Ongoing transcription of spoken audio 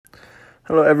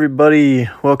Hello, everybody.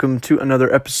 Welcome to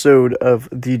another episode of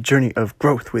The Journey of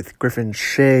Growth with Griffin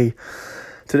Shea.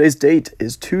 Today's date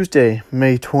is Tuesday,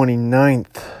 May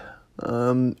 29th.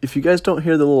 If you guys don't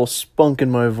hear the little spunk in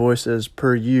my voice as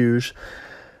per usual,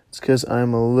 it's because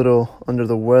I'm a little under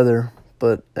the weather.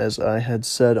 But as I had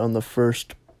said on the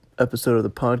first episode of the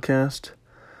podcast,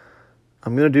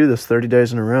 I'm going to do this 30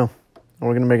 days in a row. And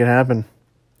we're going to make it happen.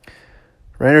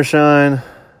 Rain or shine,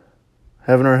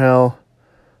 heaven or hell,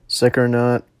 sick or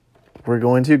not, we're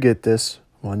going to get this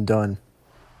one done.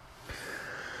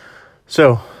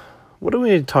 So, what do we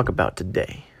need to talk about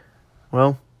today?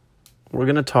 Well, we're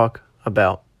going to talk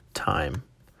about time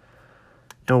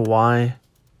and why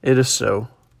it is so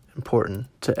important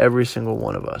to every single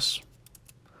one of us.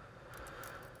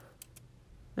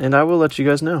 And I will let you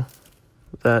guys know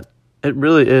that it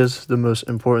really is the most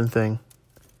important thing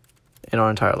in our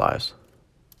entire lives.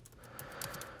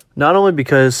 Not only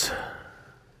because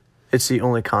it's the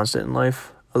only constant in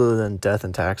life other than death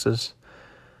and taxes.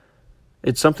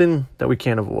 It's something that we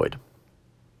can't avoid,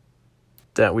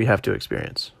 that we have to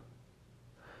experience.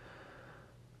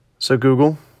 So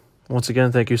Google, once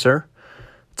again, thank you, sir.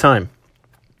 Time.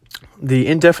 The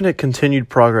indefinite continued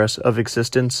progress of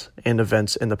existence and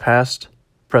events in the past,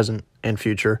 present, and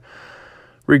future,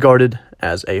 regarded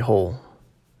as a whole.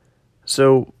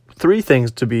 So 3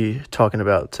 things to be talking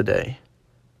about today: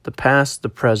 the past, the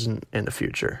present, and the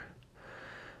future.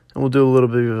 And we'll do a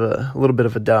little bit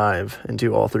of a dive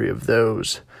into all 3 of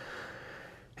those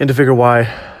and to figure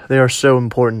why they are so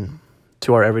important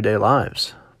to our everyday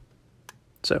lives.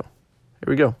 So, here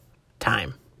we go.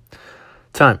 Time.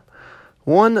 Time.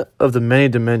 One of the many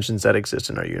dimensions that exist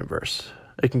in our universe.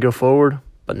 It can go forward,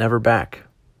 but never back.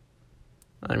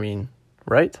 I mean,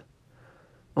 right?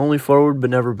 Only forward, but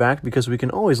never back, because we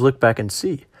can always look back and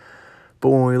see. But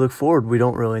when we look forward, we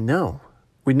don't really know.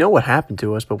 We know what happened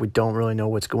to us, but we don't really know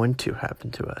what's going to happen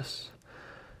to us.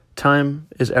 Time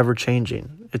is ever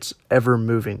changing. It's ever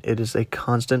moving. It is a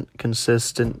constant,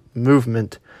 consistent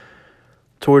movement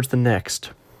towards the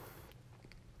next.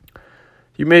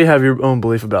 You may have your own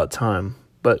belief about time,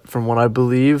 but from what I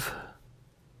believe,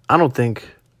 I don't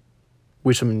think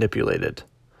we should manipulate it.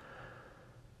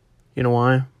 You know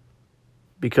why?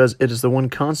 Because it is the one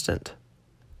constant.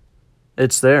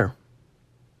 It's there.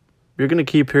 You're going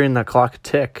to keep hearing that clock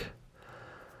tick.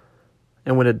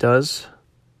 And when it does,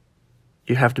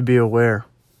 you have to be aware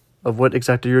of what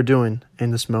exactly you're doing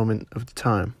in this moment of the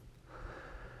time.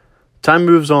 Time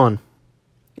moves on,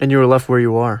 and you are left where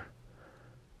you are.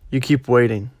 You keep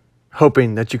waiting,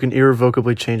 hoping that you can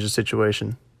irrevocably change the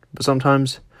situation. But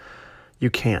sometimes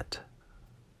you can't.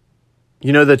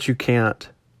 You know that you can't,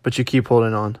 but you keep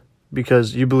holding on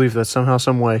because you believe that somehow,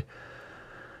 some way,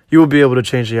 you will be able to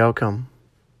change the outcome.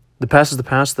 The past is the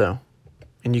past, though,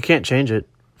 and you can't change it,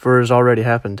 for it has already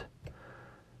happened.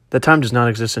 That time does not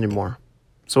exist anymore.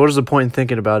 So what is the point in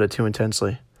thinking about it too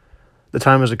intensely? The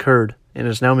time has occurred, and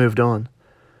has now moved on.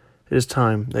 It is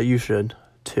time that you should,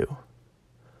 too.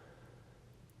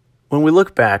 When we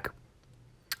look back,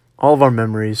 all of our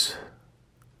memories,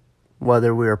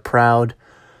 whether we are proud,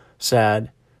 sad,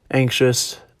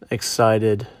 anxious,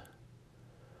 excited,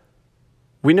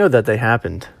 we know that they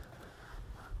happened.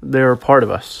 They're a part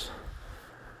of us.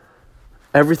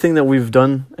 Everything that we've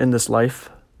done in this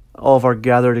life, all of our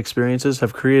gathered experiences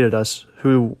have created us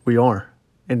who we are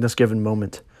in this given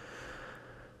moment.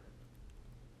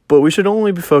 But we should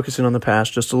only be focusing on the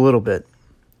past just a little bit.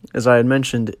 As I had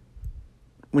mentioned,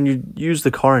 when you use the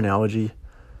car analogy,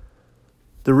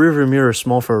 the rearview mirror is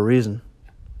small for a reason.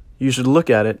 You should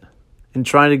look at it and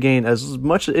try to gain as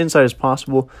much insight as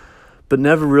possible, but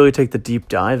never really take the deep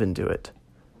dive into it.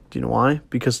 Do you know why?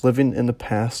 Because living in the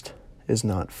past is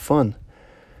not fun.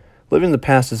 Living in the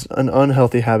past is an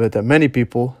unhealthy habit that many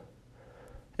people,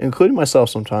 including myself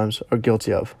sometimes, are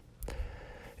guilty of.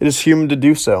 It is human to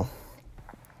do so.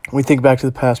 We think back to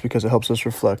the past because it helps us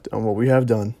reflect on what we have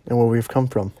done and where we have come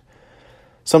from.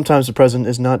 Sometimes the present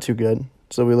is not too good,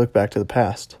 so we look back to the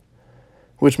past,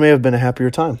 which may have been a happier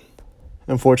time.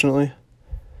 Unfortunately,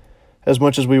 as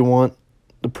much as we want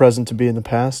the present to be in the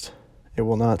past, it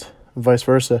will not. Vice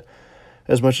versa.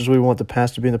 As much as we want the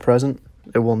past to be in the present,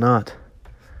 it will not.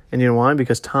 And you know why?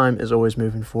 Because time is always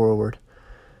moving forward.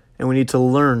 And we need to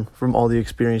learn from all the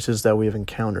experiences that we have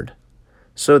encountered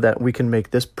so that we can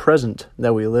make this present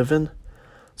that we live in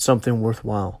something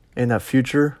worthwhile. And that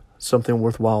future, something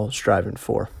worthwhile striving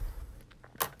for.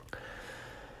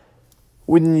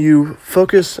 When you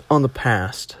focus on the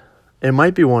past, it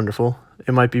might be wonderful,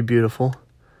 it might be beautiful,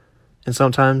 and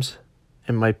sometimes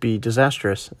it might be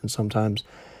disastrous, and sometimes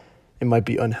it might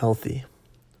be unhealthy.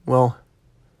 Well,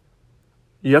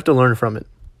 you have to learn from it.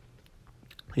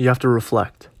 You have to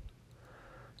reflect.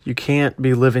 You can't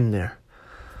be living there.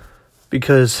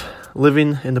 Because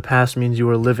living in the past means you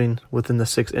are living within the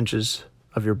 6 inches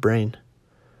of your brain.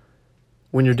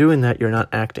 When you're doing that, you're not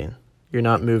acting. You're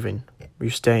not moving. You're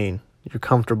staying. You're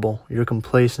comfortable. You're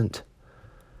complacent.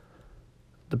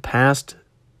 The past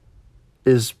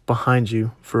is behind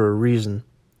you for a reason.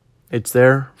 It's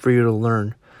there for you to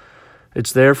learn.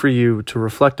 It's there for you to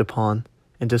reflect upon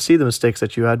and to see the mistakes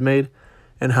that you had made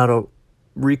and how to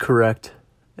recorrect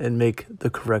and make the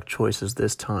correct choices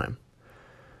this time.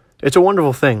 It's a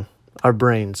wonderful thing, our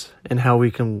brains, and how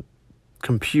we can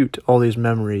compute all these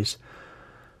memories.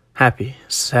 Happy,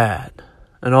 sad,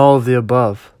 and all of the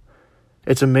above.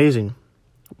 It's amazing.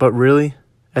 But really,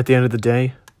 at the end of the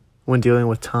day, when dealing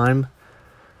with time,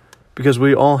 because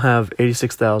we all have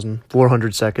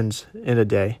 86,400 seconds in a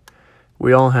day.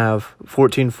 We all have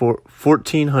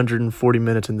 1,440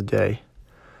 minutes in the day.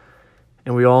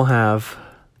 And we all have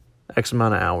X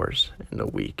amount of hours in a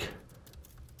week.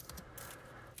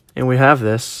 And we have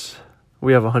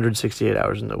 168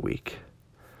 hours in the week.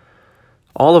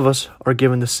 All of us are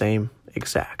given the same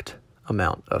exact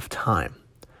amount of time.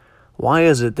 Why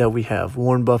is it that we have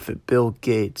Warren Buffett, Bill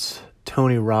Gates,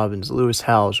 Tony Robbins, Lewis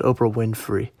Howes, Oprah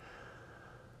Winfrey,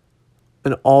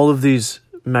 and all of these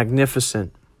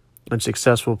magnificent and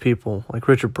successful people like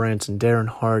Richard Branson, Darren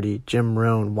Hardy, Jim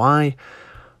Rohn, why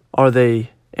are they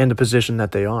in the position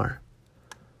that they are?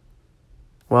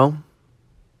 Well,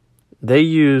 they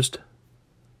used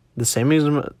the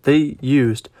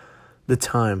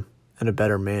time in a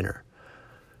better manner.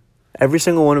 Every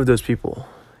single one of those people,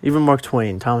 even Mark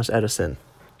Twain, Thomas Edison,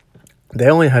 they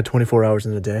only had 24 hours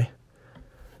in the day.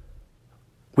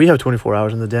 We have 24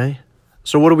 hours in the day.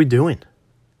 So what are we doing?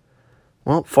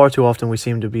 Well, far too often we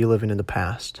seem to be living in the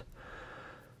past.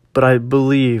 But I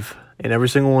believe in every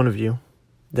single one of you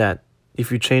that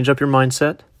if you change up your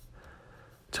mindset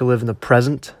to live in the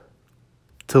present,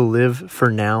 to live for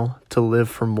now, to live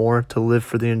for more, to live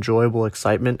for the enjoyable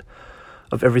excitement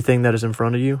of everything that is in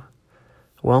front of you,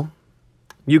 well,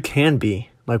 you can be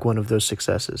like one of those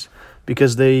successes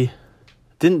because they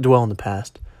didn't dwell in the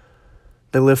past.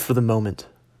 They lived for the moment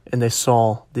and they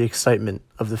saw the excitement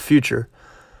of the future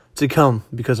to come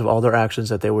because of all their actions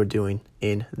that they were doing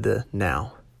in the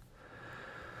now.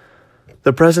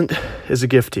 The present is a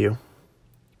gift to you.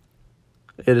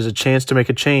 It is a chance to make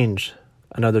a change,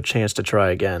 another chance to try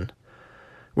again.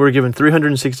 We're given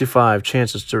 365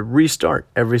 chances to restart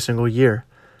every single year.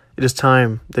 It is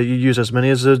time that you use as many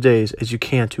of those days as you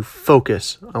can to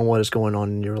focus on what is going on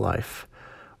in your life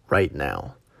right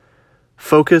now.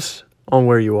 Focus on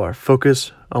where you are.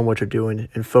 Focus on what you're doing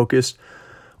and focus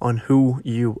on who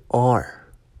you are.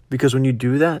 Because when you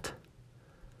do that,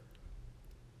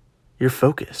 you're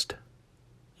focused.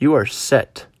 You are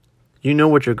set. You know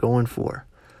what you're going for.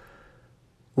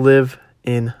 Live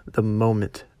in the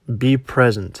moment. Be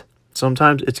present.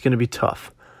 Sometimes it's going to be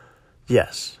tough.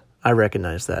 Yes, I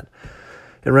recognize that.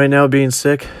 And right now, being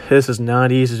sick, this is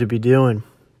not easy to be doing.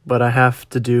 But I have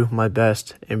to do my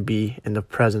best and be in the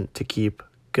present to keep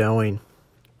going.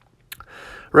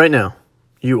 Right now,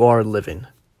 you are living.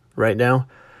 Right now,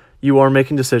 you are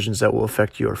making decisions that will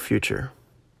affect your future.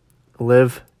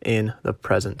 Live in the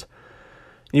present.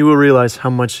 You will realize how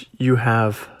much you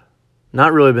have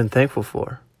not really been thankful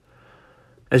for.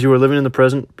 As you are living in the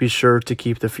present, be sure to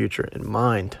keep the future in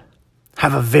mind.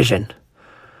 Have a vision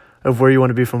of where you want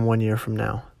to be from 1 year from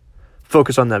now.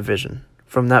 Focus on that vision.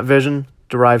 From that vision,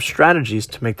 derive strategies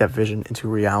to make that vision into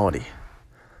reality.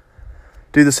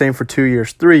 Do the same for 2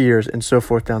 years, 3 years, and so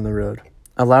forth down the road.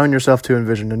 Allowing yourself to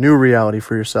envision a new reality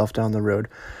for yourself down the road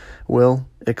will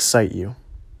excite you.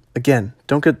 Again,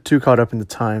 don't get too caught up in the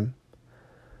time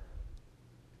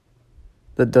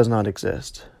that does not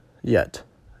exist yet.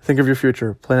 Think of your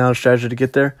future, plan out a strategy to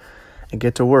get there, and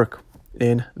get to work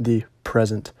in the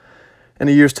present. In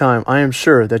a year's time, I am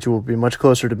sure that you will be much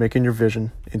closer to making your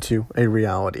vision into a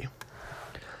reality.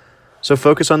 So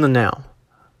focus on the now.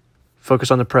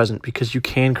 Focus on the present because you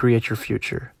can create your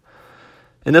future.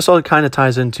 And this all kind of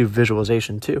ties into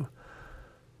visualization too.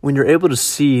 When you're able to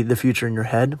see the future in your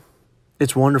head,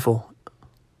 it's wonderful.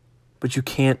 But you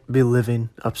can't be living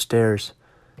upstairs.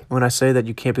 When I say that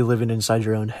you can't be living inside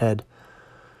your own head,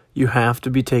 you have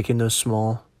to be taking those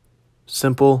small,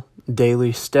 simple,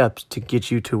 daily steps to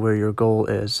get you to where your goal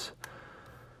is.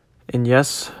 And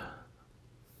yes,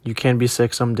 you can be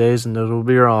sick some days, and those will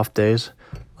be your off days.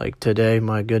 Like today,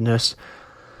 my goodness.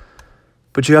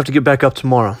 But you have to get back up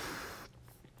tomorrow.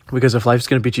 Because if life's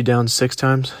going to beat you down 6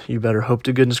 times, you better hope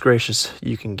to goodness gracious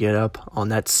you can get up on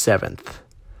that 7th.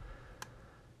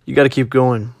 You got to keep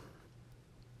going.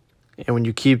 And when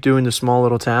you keep doing the small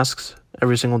little tasks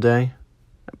every single day,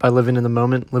 by living in the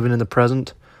moment, living in the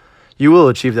present, you will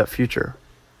achieve that future.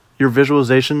 Your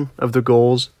visualization of the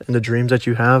goals and the dreams that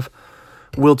you have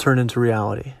will turn into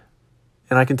reality.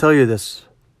 And I can tell you this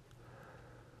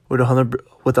with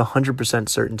 100%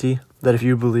 certainty, that if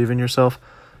you believe in yourself,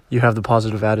 you have the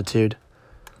positive attitude,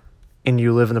 and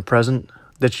you live in the present,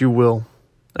 that you will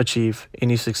achieve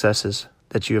any successes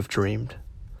that you have dreamed.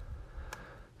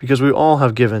 Because we all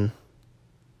have given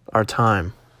our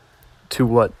time to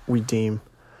what we deem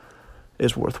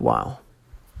is worthwhile.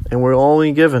 And we're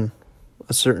only given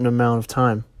a certain amount of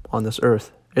time on this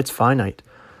earth. It's finite.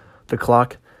 The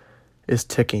clock is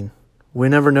ticking. We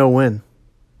never know when.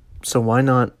 So why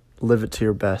not live it to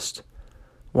your best?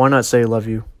 Why not say love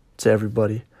you to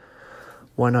everybody?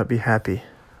 Why not be happy?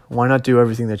 Why not do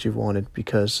everything that you've wanted?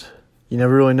 Because you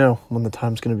never really know when the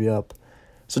time's going to be up.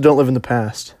 So don't live in the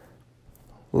past.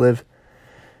 Live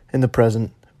in the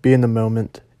present, be in the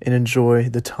moment, and enjoy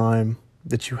the time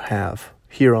that you have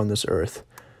here on this earth.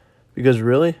 Because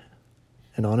really,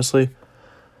 and honestly,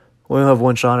 we only have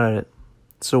one shot at it.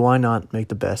 So why not make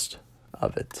the best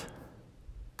of it?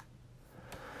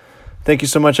 Thank you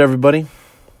so much, everybody,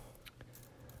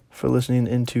 for listening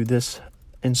into this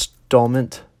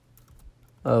installment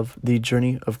of the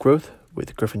Journey of Growth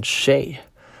with Griffin Shea.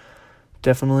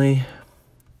 Definitely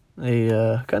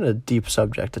a kind of deep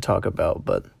subject to talk about,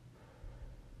 but,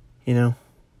 you know,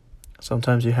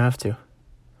 sometimes you have to.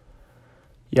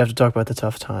 You have to talk about the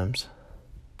tough times.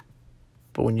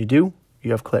 But when you do,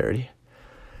 you have clarity.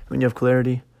 When you have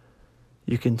clarity,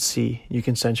 you can see, you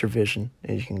can sense your vision,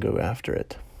 and you can go after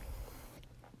it.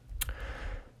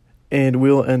 And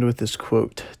we'll end with this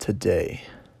quote today.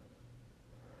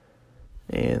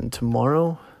 And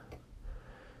tomorrow,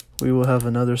 we will have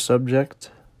another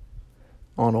subject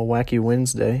on a Wacky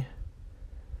Wednesday.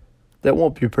 That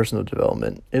won't be personal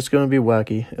development. It's going to be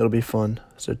wacky. It'll be fun.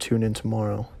 So tune in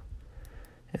tomorrow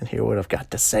and hear what I've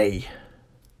got to say.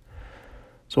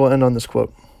 So we'll end on this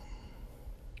quote.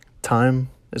 Time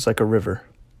is like a river.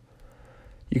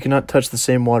 You cannot touch the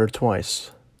same water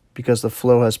twice, because the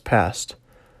flow has passed.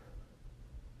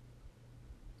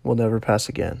 Will never pass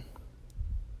again.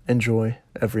 Enjoy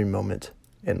every moment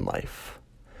in life.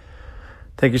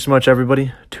 Thank you so much,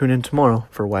 everybody. Tune in tomorrow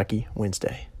for Wacky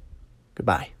Wednesday.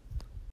 Goodbye.